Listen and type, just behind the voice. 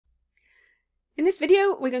In this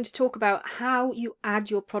video, we're going to talk about how you add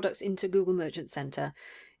your products into Google Merchant Center.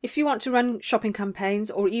 If you want to run shopping campaigns,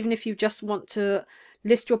 or even if you just want to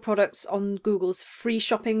list your products on Google's free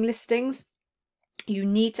shopping listings, you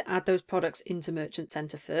need to add those products into Merchant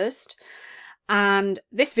Center first. And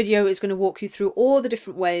this video is going to walk you through all the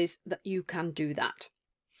different ways that you can do that.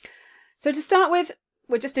 So to start with,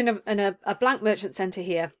 we're just in a blank Merchant Center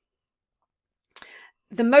here.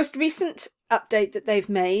 The most recent update that they've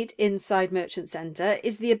made inside Merchant Center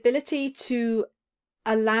is the ability to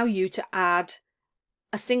allow you to add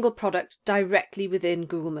a single product directly within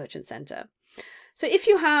Google Merchant Center. So if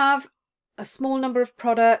you have a small number of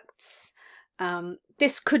products,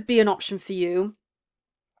 this could be an option for you.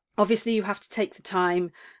 Obviously, you have to take the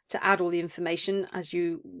time to add all the information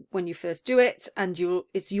when you first do it, and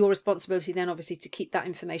it's your responsibility then obviously to keep that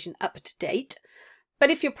information up to date. But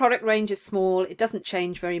if your product range is small, it doesn't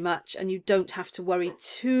change very much, and you don't have to worry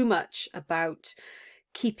too much about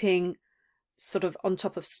keeping sort of on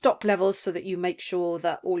top of stock levels so that you make sure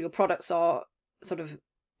that all your products are sort of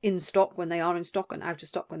in stock when they are in stock and out of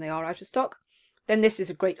stock when they are out of stock, then this is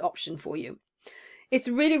a great option for you. It's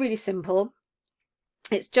really, really simple.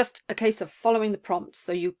 It's just a case of following the prompts.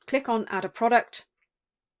 So you click on add a product,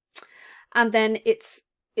 and then it's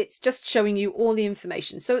just showing you all the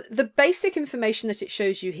information. So the basic information that it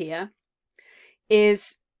shows you here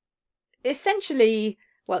is essentially,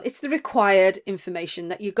 well, it's the required information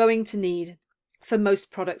that you're going to need for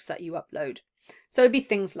most products that you upload. So it'd be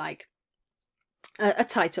things like a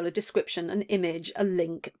title, a description, an image, a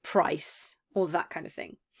link, price, all that kind of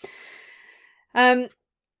thing.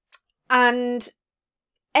 And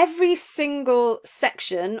every single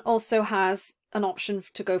section also has an option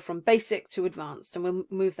to go from basic to advanced, and we'll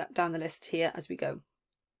move that down the list here as we go.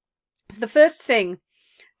 So the first thing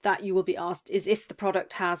that you will be asked is if the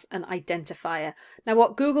product has an identifier. Now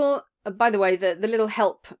what Google, by the way, the little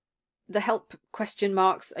help, the help question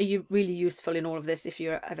marks are really useful in all of this if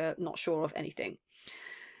you're ever not sure of anything.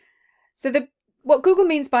 So what Google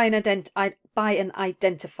means by an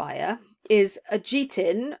identifier is a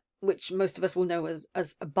GTIN, which most of us will know as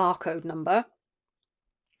a barcode number,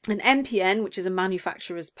 an MPN, which is a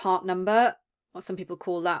manufacturer's part number, or some people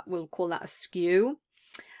will call that a SKU,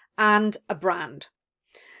 and a brand.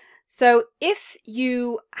 So if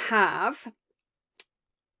you have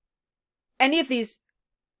any of these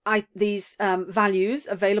values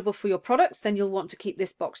available for your products, then you'll want to keep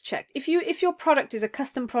this box checked. If your product is a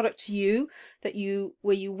custom product to you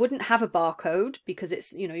where you wouldn't have a barcode because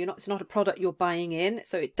it's it's not a product you're buying in,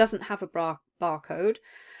 so it doesn't have a barcode,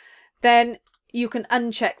 then you can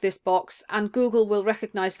uncheck this box and Google will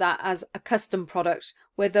recognize that as a custom product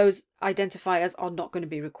where those identifiers are not going to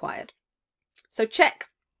be required. So check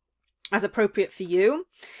as appropriate for you.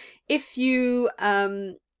 If you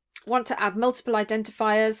want to add multiple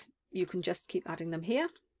identifiers, you can just keep adding them here.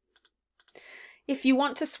 If you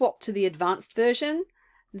want to swap to the advanced version,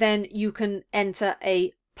 then you can enter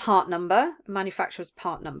a part number, a manufacturer's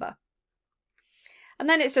part number. And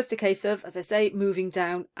then it's just a case of, as I say, moving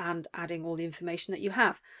down and adding all the information that you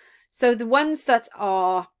have. So the ones that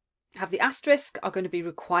have the asterisk are going to be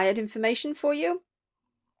required information for you.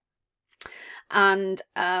 And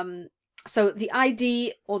so the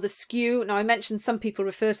ID or the SKU, now I mentioned some people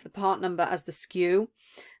refer to the part number as the SKU.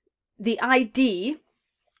 The ID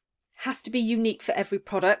has to be unique for every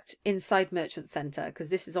product inside Merchant Center, because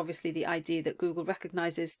this is obviously the ID that Google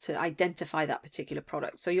recognizes to identify that particular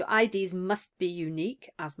product. So your IDs must be unique,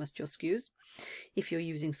 as must your SKUs, if you're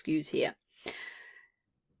using SKUs here.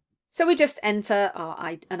 So we just enter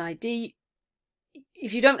an ID.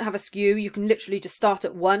 If you don't have a SKU, you can literally just start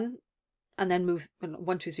at 1 and then move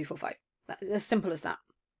 1, 2, 3, 4, 5. That's as simple as that.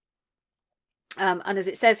 And as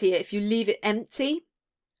it says here, if you leave it empty,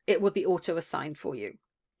 it will be auto-assigned for you.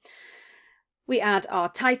 We add our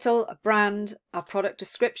title, a brand, our product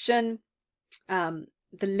description, the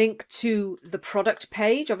link to the product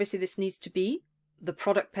page. Obviously, this needs to be the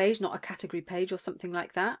product page, not a category page or something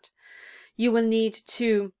like that. You will need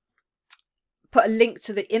to put a link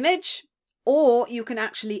to the image, or you can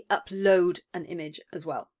actually upload an image as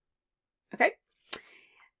well. Okay.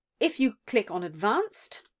 If you click on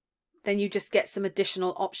advanced, then you just get some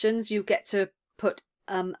additional options. You get to put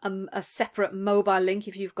a separate mobile link.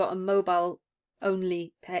 If you've got a mobile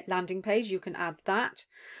only landing page, you can add that,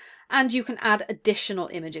 and you can add additional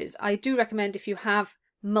images. I do recommend, if you have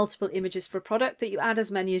multiple images for a product, that you add as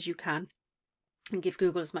many as you can and give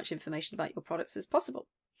Google as much information about your products as possible.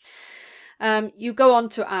 You go on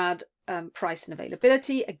to add price and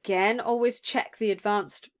availability. Again, always check the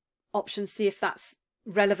advanced options, see if that's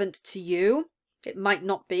relevant to you. It might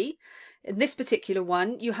not be. In this particular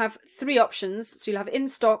one, you have 3 options. So you'll have in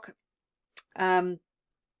stock.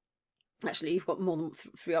 Actually, you've got more than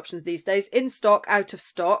 3 options these days. In stock, out of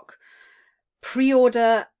stock,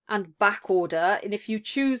 pre-order and back order. And if you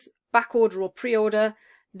choose back order or pre-order,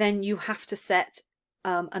 then you have to set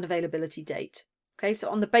an availability date. Okay, so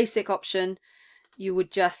on the basic option, you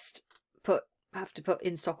would just have to put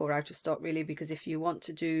in stock or out of stock, really, because if you want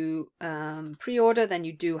to do pre-order, then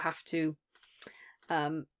you do have to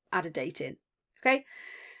add a date in. Okay,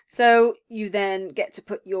 so you then get to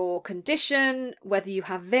put your condition, whether you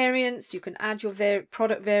have variants. You can add your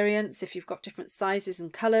product variants if you've got different sizes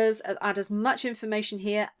and colors. Add as much information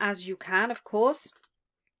here as you can, of course.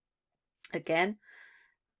 Again,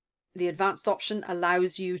 the advanced option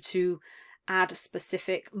allows you to add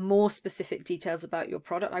more specific details about your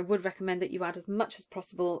product. I would recommend that you add as much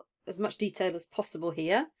detail as possible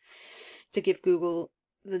here to give Google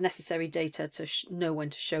the necessary data to know when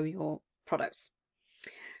to show your products.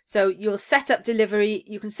 So you'll set up delivery.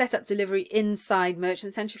 You can set up delivery inside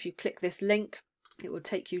Merchant Center. If you click this link, it will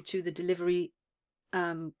take you to the delivery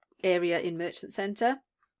area in Merchant Center.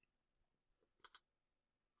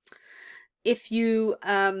 If you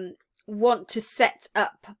want to set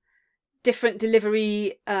up different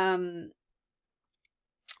delivery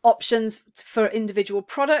options for individual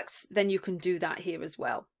products, then you can do that here as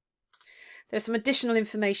well. There's some additional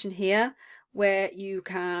information here where you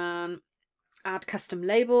can add custom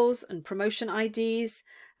labels and promotion IDs,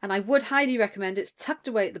 and I would highly recommend, it's tucked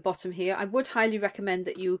away at the bottom here, I would highly recommend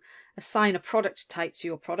that you assign a product type to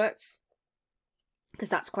your products, because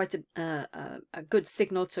that's quite a good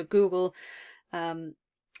signal to Google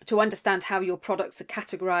to understand how your products are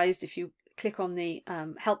categorized. If you click on the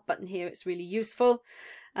help button here, it's really useful.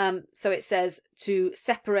 So it says to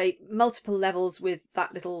separate multiple levels with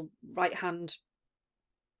that little right hand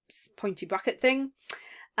pointy bracket thing.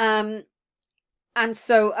 And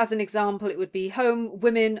so as an example, it would be home,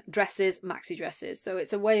 women, dresses, maxi dresses. So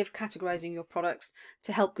it's a way of categorizing your products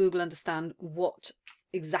to help Google understand what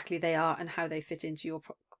exactly they are and how they fit into your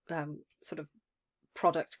sort of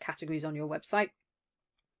product categories on your website.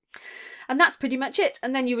 And that's pretty much it.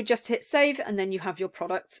 And then you would just hit save, and then you have your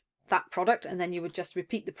product, and then you would just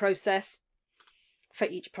repeat the process for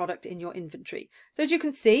each product in your inventory. So as you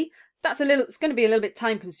can see, it's going to be a little bit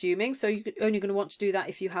time consuming. So you're only going to want to do that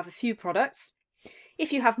if you have a few products.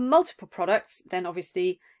 If you have multiple products, then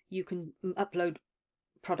obviously you can upload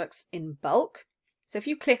products in bulk. So if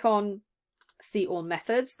you click on see all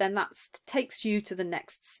methods, then that takes you to the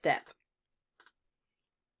next step.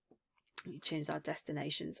 We change our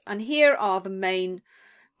destinations, and here are the main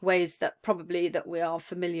ways that we are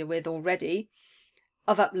familiar with already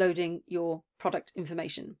of uploading your product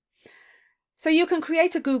information. So you can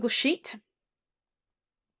create a Google Sheet,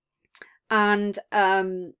 and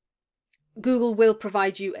Google will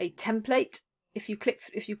provide you a template. If you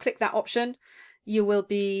click that option, you will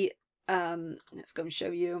be let's go and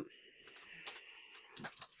show you.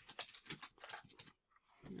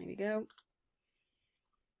 There we go.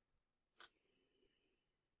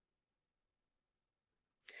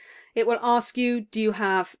 It will ask you, do you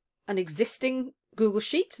have an existing Google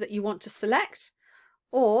Sheet that you want to select,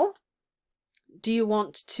 or do you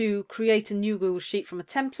want to create a new Google Sheet from a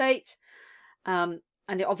template? And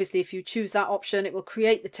obviously, if you choose that option, it will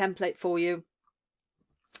create the template for you,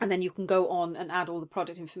 and then you can go on and add all the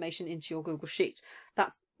product information into your Google Sheet.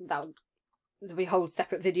 There'll be a whole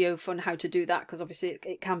separate video on how to do that, because obviously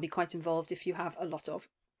it can be quite involved if you have a lot of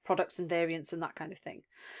products and variants and that kind of thing.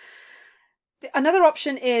 Another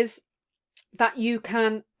option is that you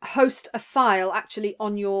can host a file actually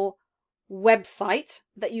on your website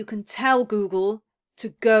that you can tell Google to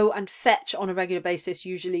go and fetch on a regular basis,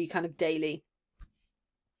 usually kind of daily,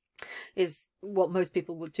 is what most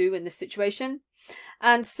people will do in this situation.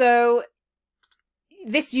 And so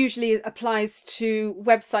this usually applies to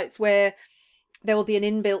websites where there will be an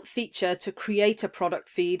inbuilt feature to create a product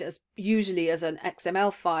feed, usually as an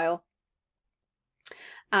XML file,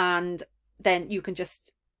 and then you can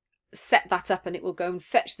just set that up and it will go and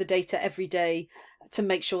fetch the data every day to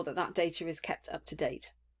make sure that that data is kept up to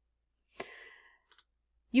date.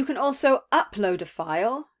 You can also upload a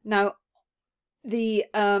file. Now, you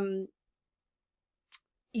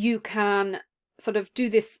can sort of do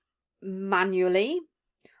this manually,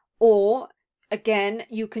 or again,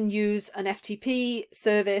 you can use an FTP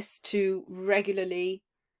service to regularly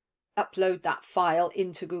upload that file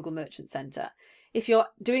into Google Merchant Center. If you're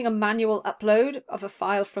doing a manual upload of a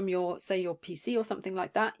file from your PC or something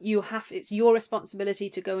like that, it's your responsibility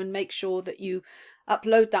to go and make sure that you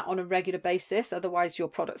upload that on a regular basis. Otherwise, your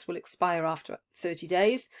products will expire after 30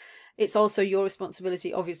 days. It's also your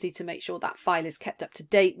responsibility, obviously, to make sure that file is kept up to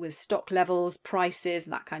date with stock levels, prices,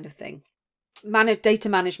 that kind of thing. Data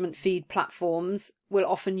management feed platforms will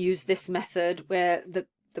often use this method where the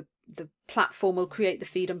platform will create the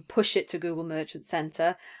feed and push it to Google Merchant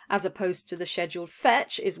Center, as opposed to the scheduled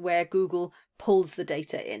fetch is where Google pulls the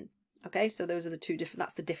data in. Okay, so those are the two different,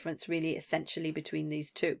 that's the difference really essentially between these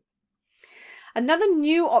two. Another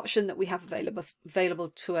new option that we have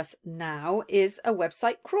available to us now is a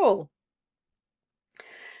website crawl.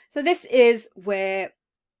 So this is where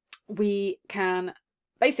we can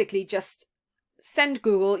basically just send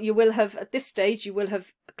Google, you will have, at this stage, you will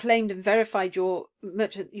have claimed and verified your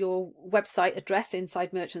website address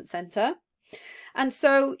inside Merchant Center. And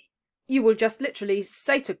so you will just literally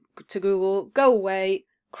say to Google, go away,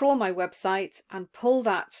 crawl my website, and pull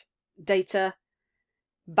that data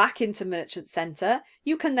back into Merchant Center.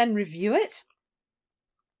 You can then review it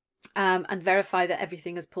and verify that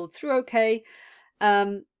everything is pulled through okay.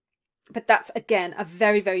 But that's, again, a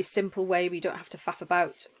very, very simple way. We don't have to faff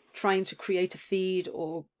about trying to create a feed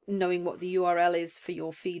or knowing what the URL is for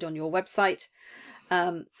your feed on your website.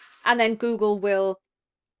 And then Google will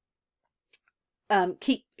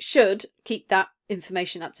should keep that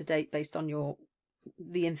information up to date based on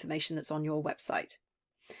the information that's on your website.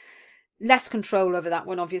 Less control over that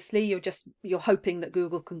one, obviously. You're hoping that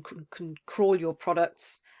Google can crawl your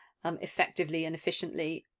products effectively and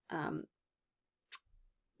efficiently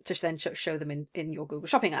to then show them in your Google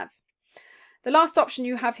Shopping ads. The last option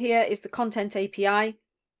you have here is the Content API.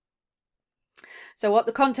 So what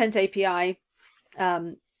the Content API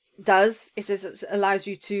does is it allows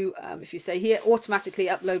you to, if you say here, automatically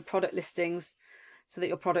upload product listings so that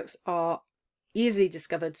your products are easily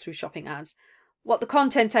discovered through shopping ads. What the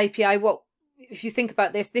Content API, if you think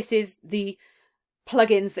about this, this is the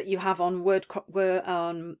plugins that you have on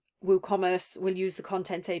WooCommerce will use the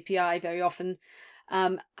Content API very often,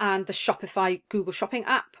 and the Shopify Google Shopping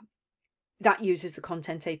app that uses the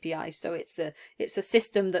Content API. So it's a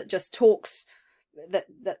system that just talks, that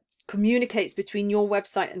communicates between your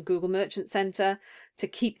website and Google Merchant Center to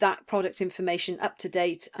keep that product information up to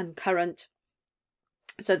date and current,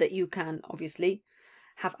 so that you can obviously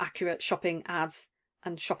have accurate shopping ads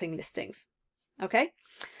and shopping listings. Okay,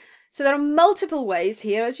 so there are multiple ways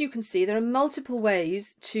here, as you can see, there are multiple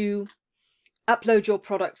ways to upload your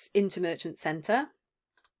products into Merchant Center.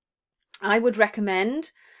 I would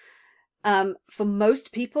recommend, for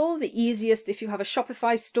most people, the easiest, if you have a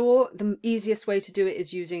Shopify store, the easiest way to do it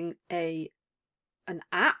is using an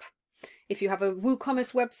app. If you have a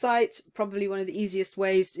WooCommerce website, probably one of the easiest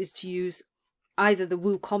ways is to use either the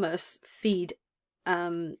WooCommerce feed,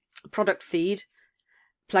 product feed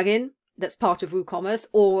plugin that's part of WooCommerce,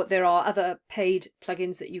 or there are other paid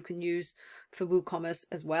plugins that you can use for WooCommerce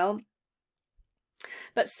as well.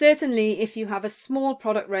 But certainly if you have a small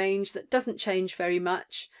product range that doesn't change very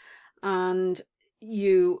much and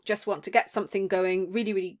you just want to get something going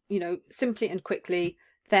really, really, simply and quickly,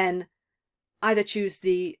 then either choose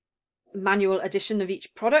the manual addition of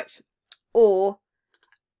each product, or,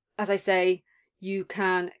 as I say, you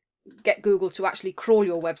can get Google to actually crawl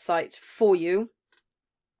your website for you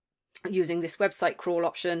using this website crawl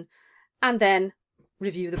option, and then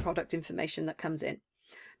review the product information that comes in.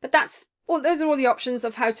 But those are all the options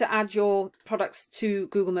of how to add your products to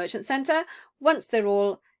Google Merchant Center. Once they're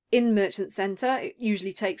all in Merchant Center, it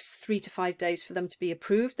usually takes 3 to 5 days for them to be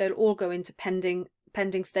approved. They'll all go into pending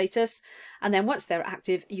status. And then once they're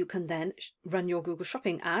active, you can then run your Google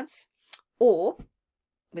Shopping ads, or,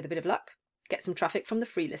 with a bit of luck, get some traffic from the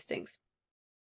free listings.